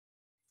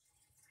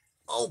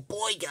Oh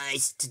boy,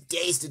 guys,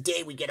 today's the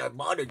day we get our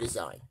modern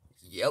design.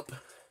 Yep.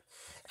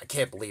 I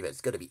can't believe it.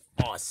 It's gonna be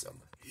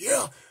awesome.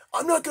 Yeah,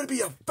 I'm not gonna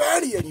be a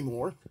fatty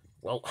anymore.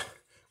 Well,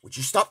 would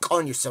you stop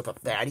calling yourself a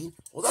fatty?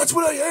 Well, that's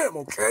what I am,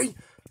 okay?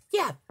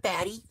 Yeah,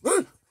 fatty.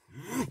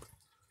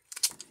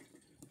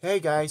 Hey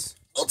guys.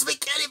 Ultimate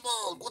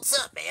Cannonball, what's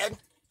up, man?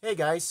 Hey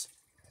guys.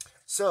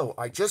 So,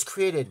 I just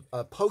created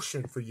a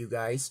potion for you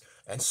guys,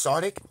 and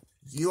Sonic,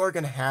 you are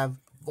gonna have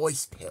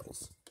voice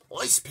pills.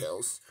 Voice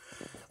pills?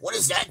 What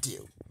does that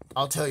do?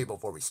 I'll tell you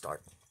before we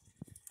start.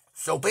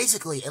 So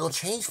basically, it'll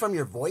change from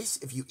your voice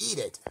if you eat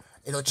it.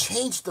 It'll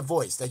change the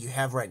voice that you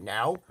have right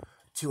now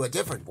to a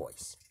different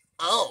voice.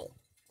 Oh,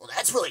 well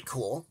that's really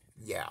cool.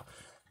 Yeah,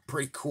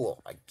 pretty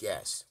cool, I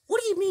guess.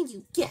 What do you mean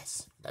you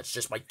guess? That's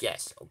just my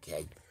guess,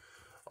 okay?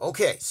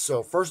 Okay,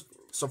 so first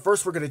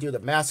we're gonna do the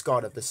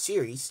mascot of the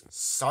series,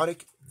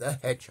 Sonic the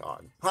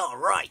Hedgehog. All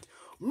right.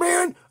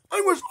 Man,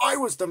 I wish I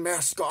was the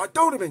mascot.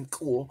 That would have been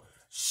cool.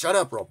 Shut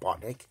up,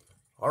 Robotnik.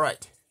 All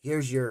right,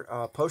 here's your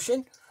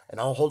potion, and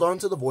I'll hold on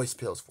to the voice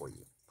pills for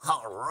you.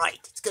 All right.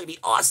 It's gonna be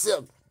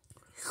awesome.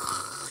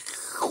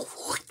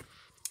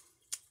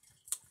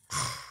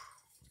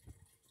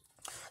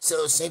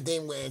 So, same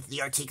thing with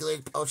the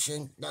articulated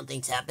potion.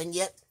 Nothing's happened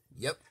yet?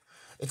 Yep,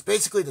 it's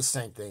basically the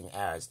same thing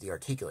as the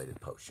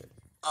articulated potion.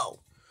 Oh.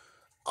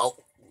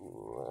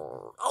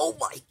 Oh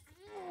my.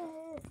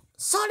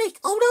 Sonic,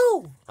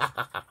 oh no!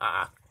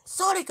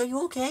 Sonic, are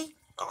you okay?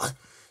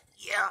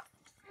 Yeah.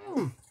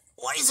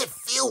 Why does it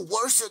feel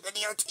worse than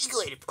the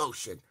articulated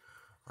potion?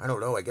 I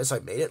don't know, I guess I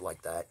made it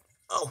like that.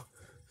 Oh.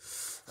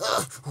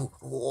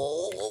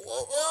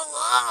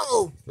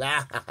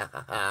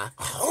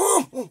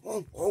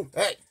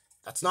 Hey,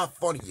 that's not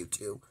funny, you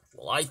two.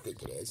 Well, I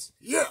think it is.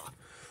 Yeah.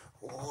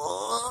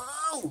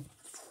 Whoa.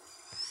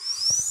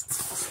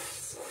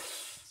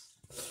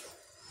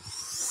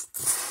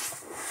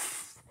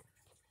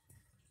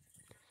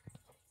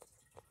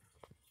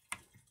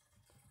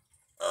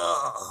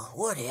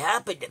 What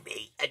happened to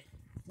me?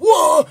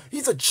 Whoa,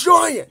 he's a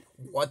giant.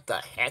 What the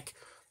heck?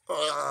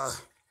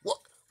 What?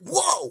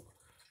 Whoa!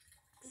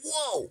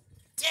 Whoa!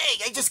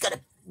 Dang, I just got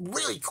a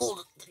really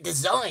cool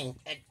design.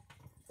 And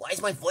why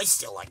is my voice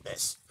still like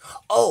this?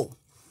 Oh,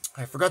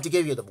 I forgot to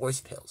give you the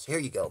voice pills. Here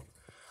you go.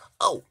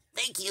 Oh,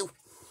 thank you.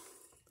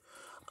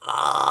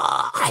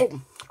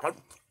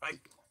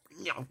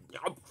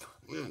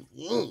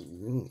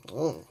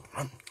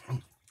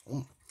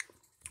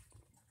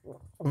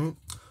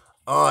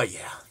 Oh,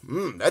 yeah.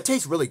 That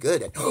tastes really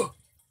good. And,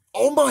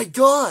 oh my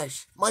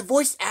gosh, my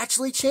voice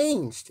actually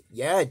changed.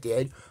 Yeah, it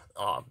did.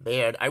 Oh,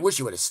 man, I wish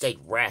you would have stayed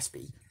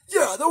raspy.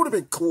 Yeah, that would have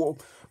been cool.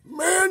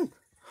 Man.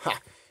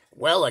 Ha.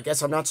 Well, I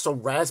guess I'm not so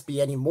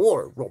raspy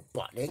anymore,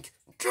 Robotnik.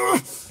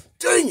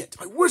 Dang it,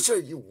 I wish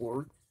you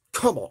were.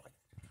 Come on.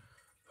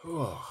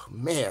 Oh,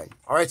 man.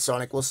 All right,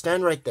 Sonic, we'll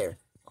stand right there.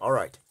 All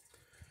right.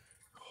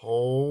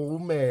 Oh,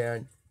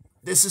 man.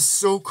 This is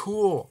so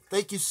cool.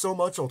 Thank you so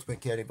much,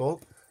 Ultimate Cannonball.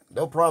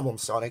 No problem,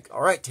 Sonic.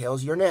 All right,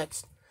 Tails, you're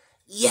next.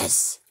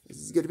 Yes! This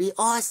is gonna be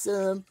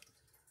awesome.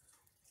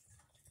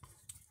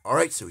 All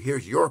right, so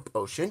here's your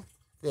potion.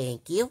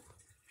 Thank you.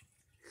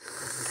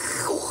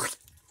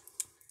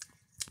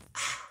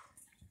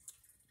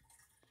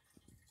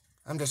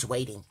 I'm just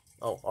waiting.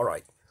 Oh, all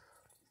right.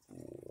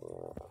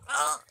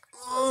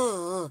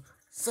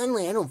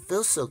 Suddenly, I don't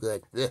feel so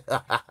good.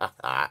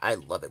 I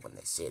love it when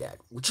they say that.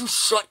 Would you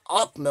shut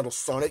up, Metal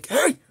Sonic?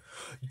 Hey,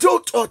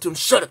 don't talk to him.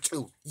 Shut up,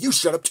 too. You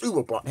shut up too,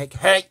 Robotnik.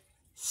 Hey,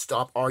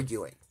 stop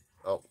arguing.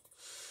 Oh.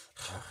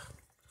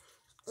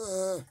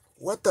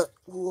 What the?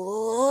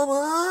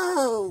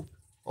 Whoa!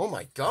 Oh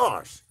my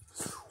gosh.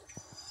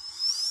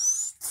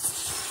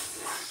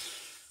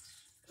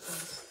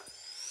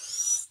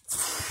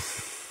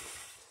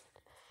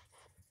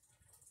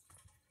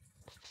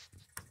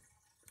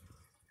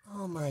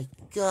 Oh my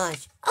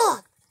gosh.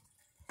 Ah!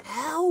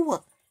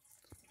 Ow!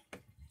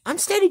 I'm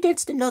standing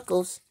against the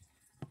knuckles.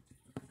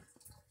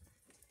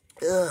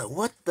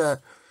 What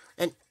the?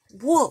 And,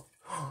 whoa!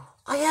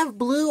 I have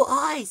blue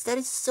eyes. That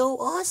is so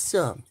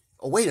awesome.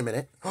 Oh, wait a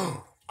minute.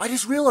 I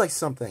just realized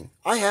something.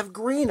 I have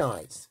green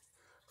eyes.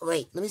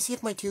 Wait, let me see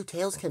if my two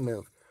tails can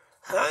move.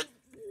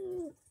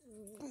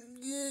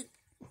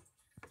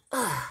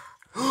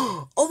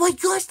 Oh my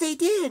gosh, they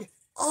did!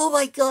 Oh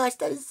my gosh,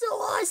 that is so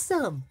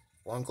awesome!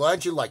 Well, I'm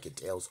glad you like it,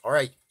 Tails. All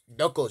right,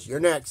 Knuckles,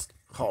 you're next.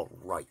 All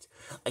right.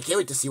 I can't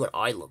wait to see what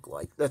I look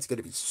like. That's going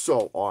to be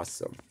so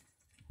awesome.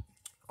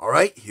 All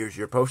right, here's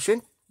your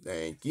potion.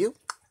 Thank you.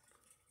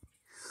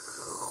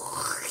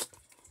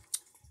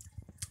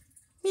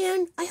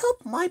 Man, I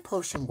hope my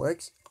potion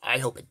works. I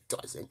hope it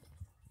doesn't.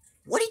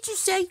 What did you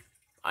say?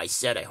 I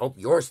said I hope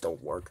yours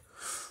don't work.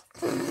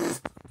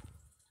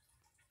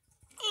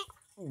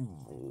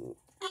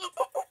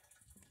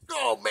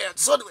 Oh man,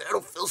 suddenly I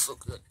don't feel so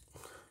good.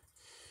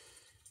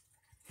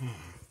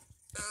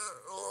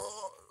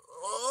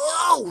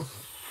 Oh!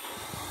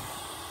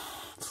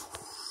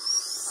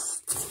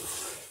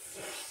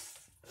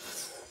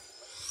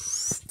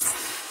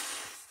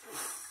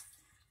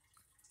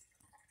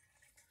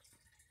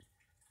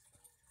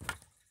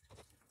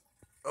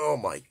 Oh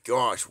my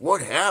gosh,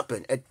 what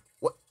happened?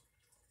 What?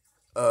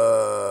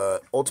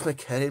 Ultimate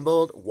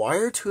Cannonball, why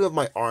are two of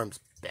my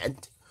arms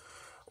bent?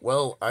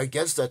 Well, I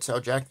guess that's how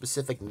Jack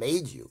Pacific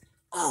made you.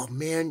 Oh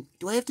man,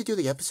 do I have to do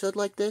the episode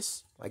like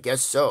this? I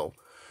guess so.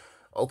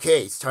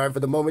 Okay, it's time for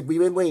the moment we've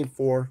been waiting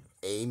for.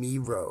 Amy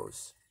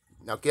Rose.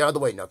 Now get out of the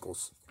way,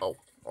 Knuckles. Oh,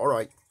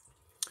 alright.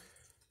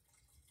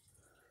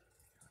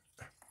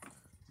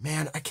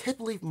 Man, I can't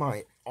believe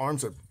my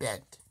arms are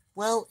bent.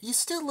 Well, you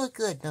still look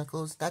good,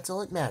 Knuckles. That's all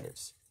that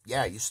matters.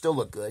 Yeah, you still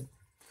look good.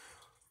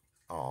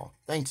 Oh,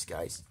 thanks,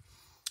 guys.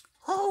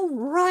 All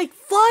right,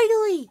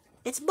 finally!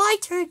 It's my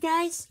turn,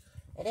 guys.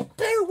 And it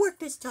better work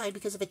this time,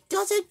 because if it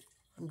doesn't,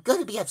 I'm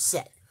gonna be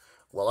upset.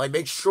 Well, I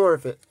made sure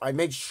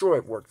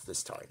it worked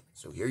this time.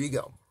 So here you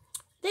go.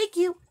 Thank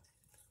you.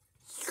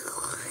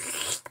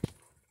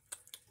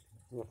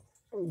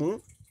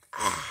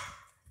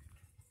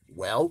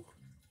 Well,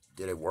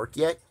 did it work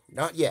yet?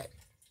 Not yet.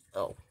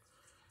 Oh.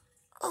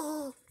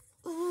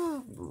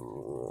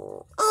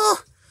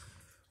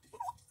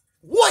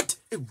 What?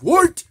 It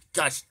worked?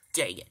 Gosh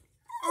dang it.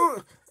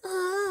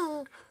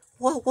 Whoa,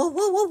 whoa,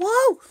 whoa, whoa,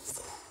 whoa!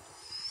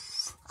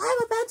 I'm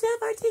about to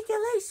have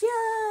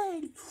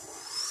articulation!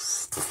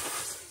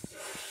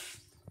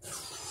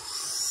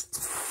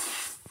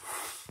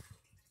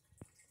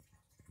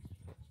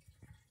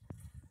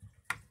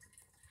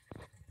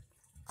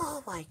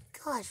 Oh my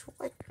gosh,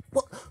 what?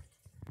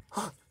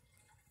 Huh.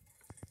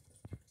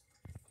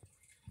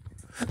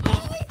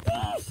 Oh my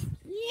gosh!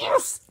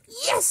 Yes!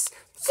 Yes!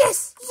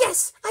 Yes!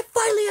 Yes! I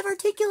finally have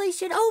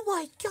articulation! Oh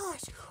my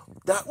gosh!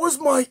 That was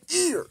my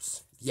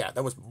ears. Yeah,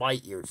 that was my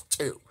ears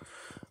too.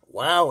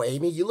 Wow,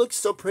 Amy, you look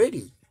so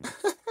pretty.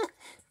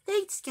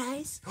 Thanks,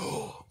 guys.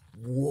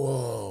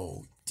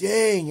 Whoa.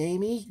 Dang,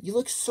 Amy, you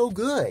look so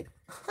good.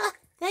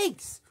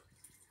 Thanks.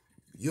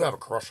 You have a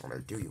crush on her,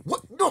 do you?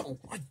 What? No,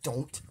 I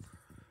don't.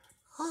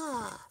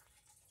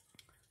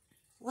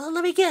 Well,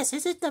 let me guess.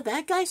 Is it the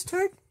bad guy's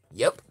turn?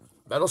 Yep.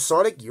 Metal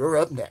Sonic, you're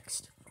up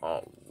next.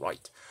 All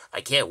right.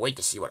 I can't wait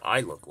to see what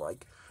I look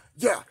like.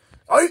 Yeah,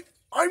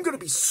 I'm gonna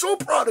be so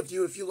proud of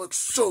you if you look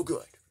so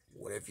good.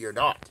 What if you're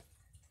not?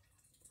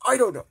 I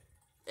don't know.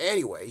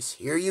 Anyways,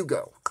 here you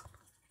go.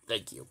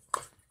 Thank you.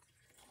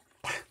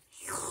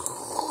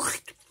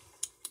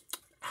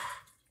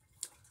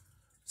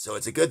 So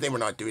it's a good thing we're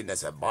not doing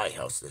this at my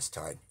house this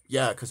time.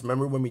 Yeah, because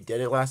remember when we did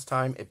it last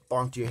time? It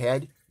bonked your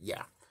head?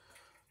 Yeah.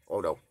 Oh,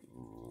 no.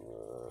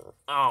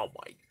 Oh,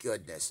 my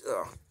goodness.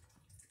 Ugh.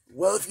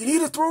 Well, if you need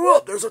to throw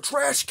up, there's a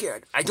trash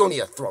can. I don't need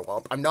to throw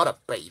up. I'm not a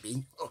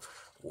baby.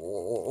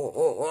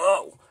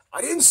 Whoa.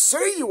 I didn't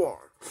say you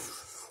are.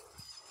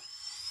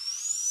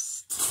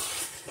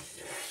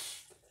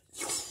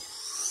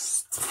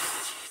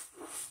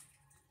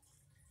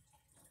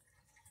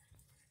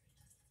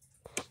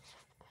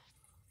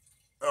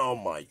 Oh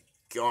my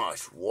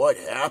gosh, what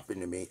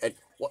happened to me? And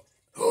what?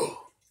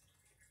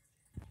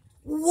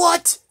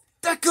 What?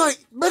 That guy,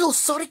 Metal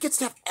Sonic, gets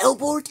to have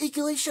elbow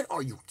articulation?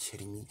 Are you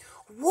kidding me?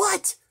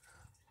 What?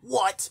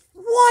 What?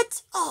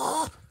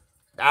 Oh.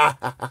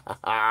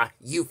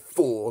 You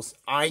fools.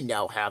 I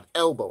now have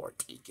elbow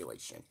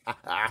articulation.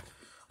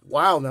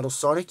 Wow, Metal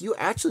Sonic, you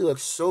actually look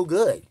so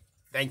good.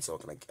 Thanks,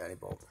 Ultimate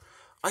Cannonball.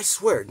 I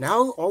swear,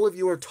 now all of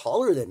you are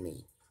taller than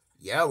me.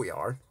 Yeah, we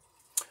are.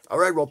 All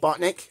right,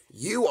 Robotnik,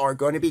 you are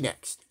going to be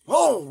next.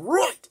 All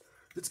right.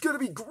 It's going to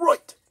be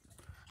great.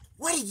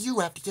 Why did you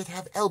have to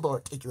have elbow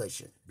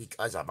articulation?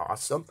 Because I'm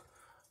awesome.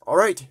 All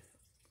right.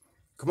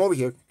 Come over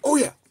here. Oh,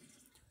 yeah.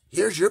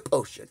 Here's your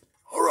potion.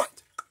 All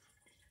right.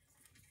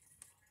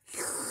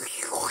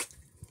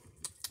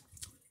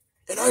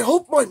 And I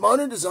hope my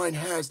modern design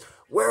has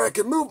where I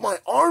can move my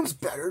arms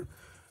better,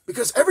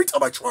 because every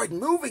time I tried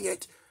moving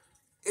it,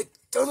 it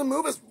doesn't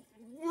move as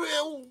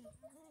well.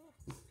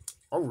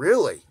 Oh,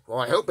 really? Well,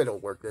 I hope it'll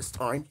work this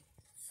time.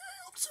 I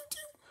hope so, too.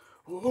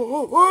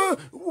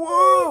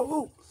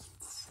 Whoa.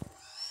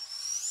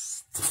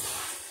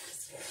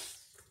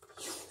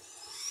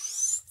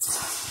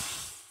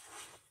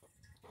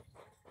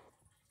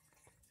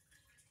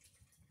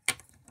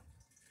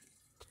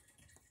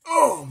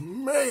 Oh,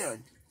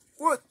 man.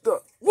 What?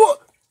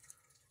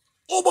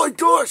 Oh, my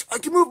gosh. I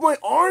can move my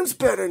arms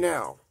better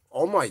now.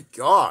 Oh, my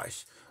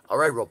gosh. All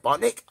right,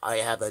 Robotnik, I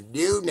have a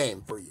new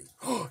name for you.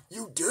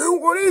 You do?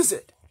 What is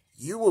it?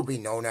 You will be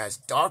known as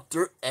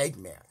Dr.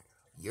 Eggman.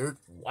 You're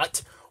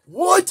what?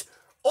 What?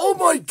 Oh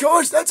my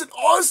gosh, that's an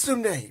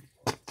awesome name.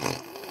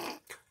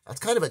 That's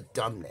kind of a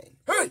dumb name.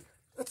 Hey,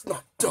 that's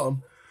not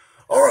dumb.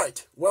 All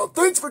right, well,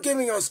 thanks for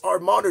giving us our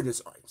modern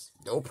designs.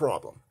 No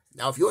problem.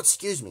 Now, if you'll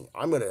excuse me,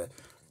 I'm going to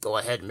go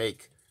ahead and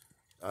make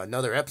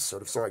another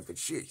episode of Sonic the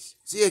Cheese.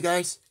 See ya,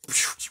 guys.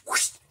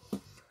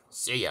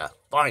 See ya.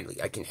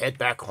 Finally, I can head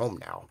back home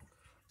now.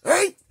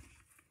 Hey!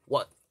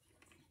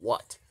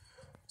 What?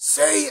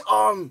 Say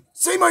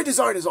my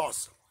design is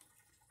awesome.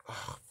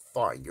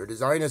 Fine, your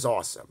design is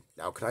awesome.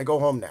 Now, can I go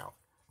home now?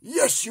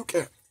 Yes, you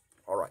can.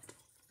 All right.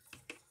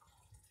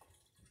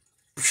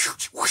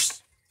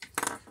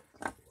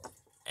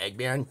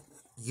 Eggman,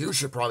 you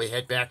should probably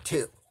head back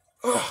too.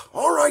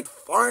 All right,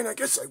 fine, I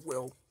guess I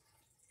will.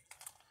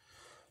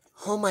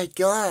 Oh my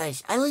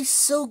gosh, I look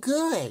so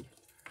good.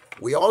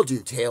 We all do,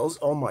 Tails.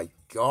 Oh my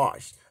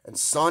gosh. And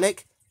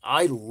Sonic,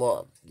 I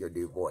love your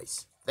new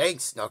voice.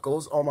 Thanks,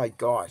 Knuckles. Oh my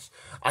gosh.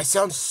 I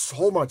sound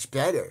so much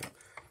better.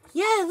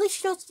 Yeah, at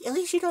least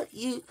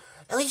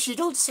you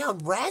don't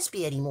sound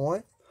raspy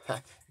anymore.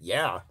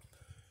 Yeah.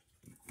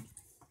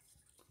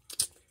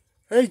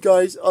 Hey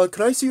guys,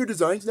 can I see your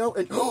designs now?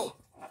 And oh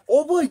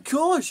my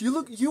gosh,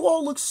 you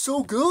all look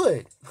so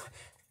good.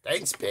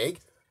 Thanks, Big.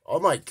 Oh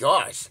my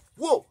gosh.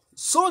 Whoa,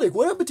 Sonic,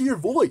 what happened to your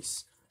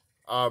voice?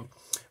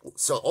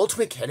 So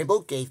Ultimate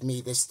Cannonball gave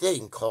me this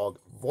thing called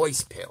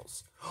voice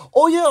pills.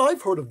 Oh yeah,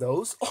 I've heard of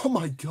those. Oh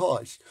my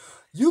gosh.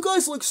 You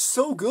guys look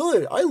so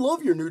good. I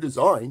love your new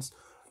designs.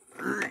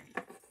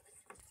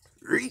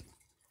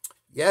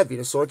 Yeah,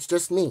 Venusaur, it's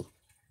just me.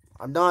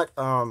 I'm not,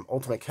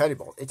 Ultimate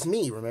Cannonball. It's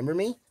me, remember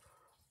me?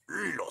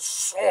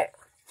 Venusaur.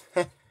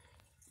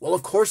 Well,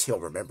 of course he'll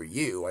remember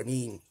you. I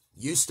mean,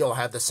 you still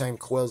have the same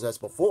quills as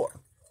before.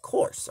 Of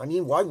course. I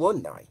mean, why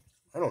wouldn't I?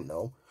 I don't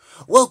know.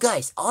 Well,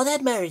 guys, all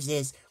that matters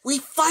is we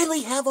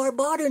finally have our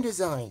modern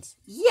designs.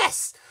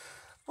 Yes!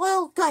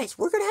 Well, guys,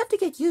 we're going to have to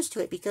get used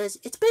to it because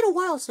it's been a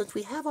while since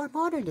we have our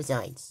modern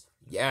designs.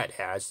 Yeah, it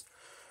has.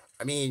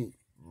 I mean,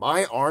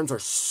 my arms are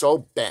so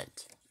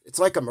bent. It's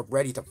like I'm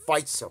ready to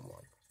fight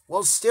someone.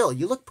 Well, still,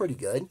 you look pretty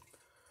good.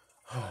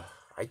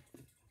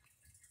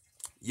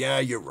 Yeah,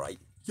 you're right.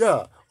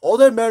 Yeah, all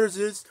that matters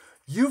is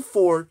you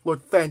four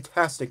look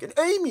fantastic. And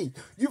Amy,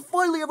 you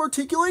finally have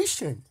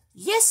articulation.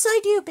 Yes, I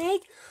do,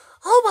 Big.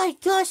 Oh my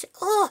gosh.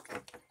 Oh,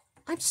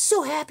 I'm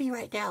so happy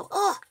right now.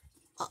 Oh,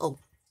 uh-oh.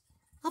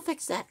 I'll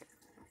fix that.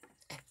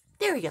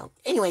 There we go.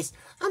 Anyways,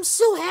 I'm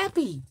so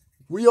happy.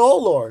 We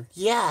all are.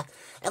 Yeah,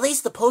 at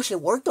least the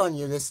potion worked on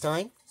you this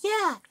time.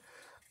 Yeah.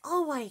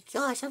 Oh my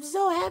gosh, I'm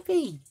so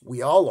happy.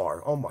 We all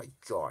are. Oh my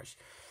gosh.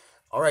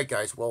 All right,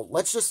 guys. Well,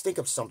 let's just think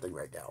of something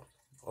right now.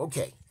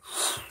 Okay.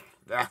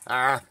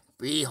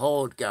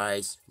 Behold,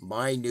 guys,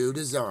 my new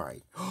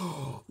design.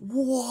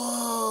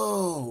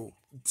 Whoa!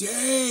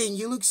 Dang,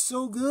 you look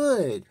so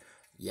good.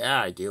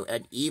 Yeah, I do.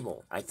 And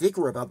evil. I think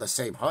we're about the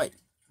same height.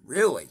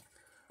 Really?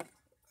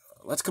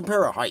 Let's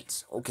compare our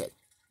heights. Okay.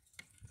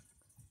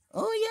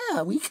 Oh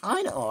yeah, we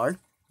kind of are.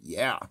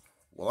 Yeah.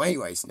 Well,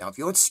 anyways, now if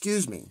you'll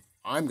excuse me,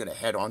 I'm going to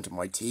head on to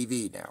my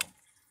TV now.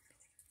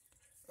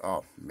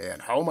 Oh, man,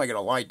 how am I going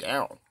to lie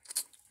down?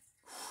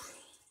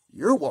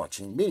 You're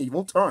watching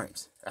Medieval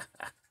Times.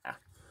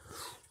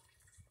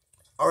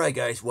 Alright,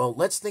 guys, well,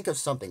 let's think of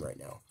something right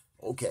now.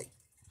 Okay.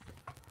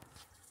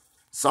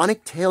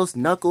 Sonic, Tails,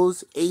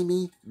 Knuckles,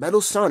 Amy,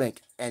 Metal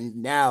Sonic,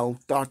 and now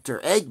Dr.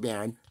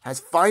 Eggman has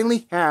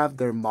finally have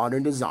their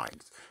modern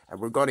designs. And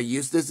we're going to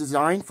use this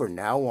design from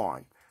now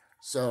on.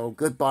 So,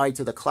 goodbye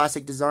to the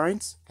classic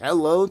designs.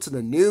 Hello to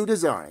the new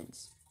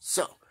designs.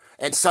 So,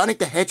 and Sonic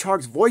the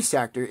Hedgehog's voice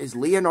actor is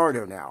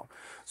Leonardo now.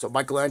 So,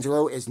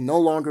 Michelangelo is no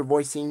longer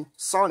voicing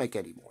Sonic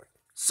anymore.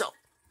 So,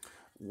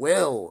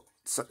 will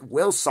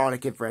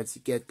Sonic and friends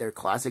get their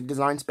classic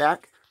designs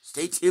back?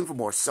 Stay tuned for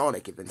more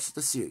Sonic Adventures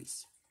the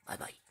series.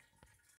 Bye-bye.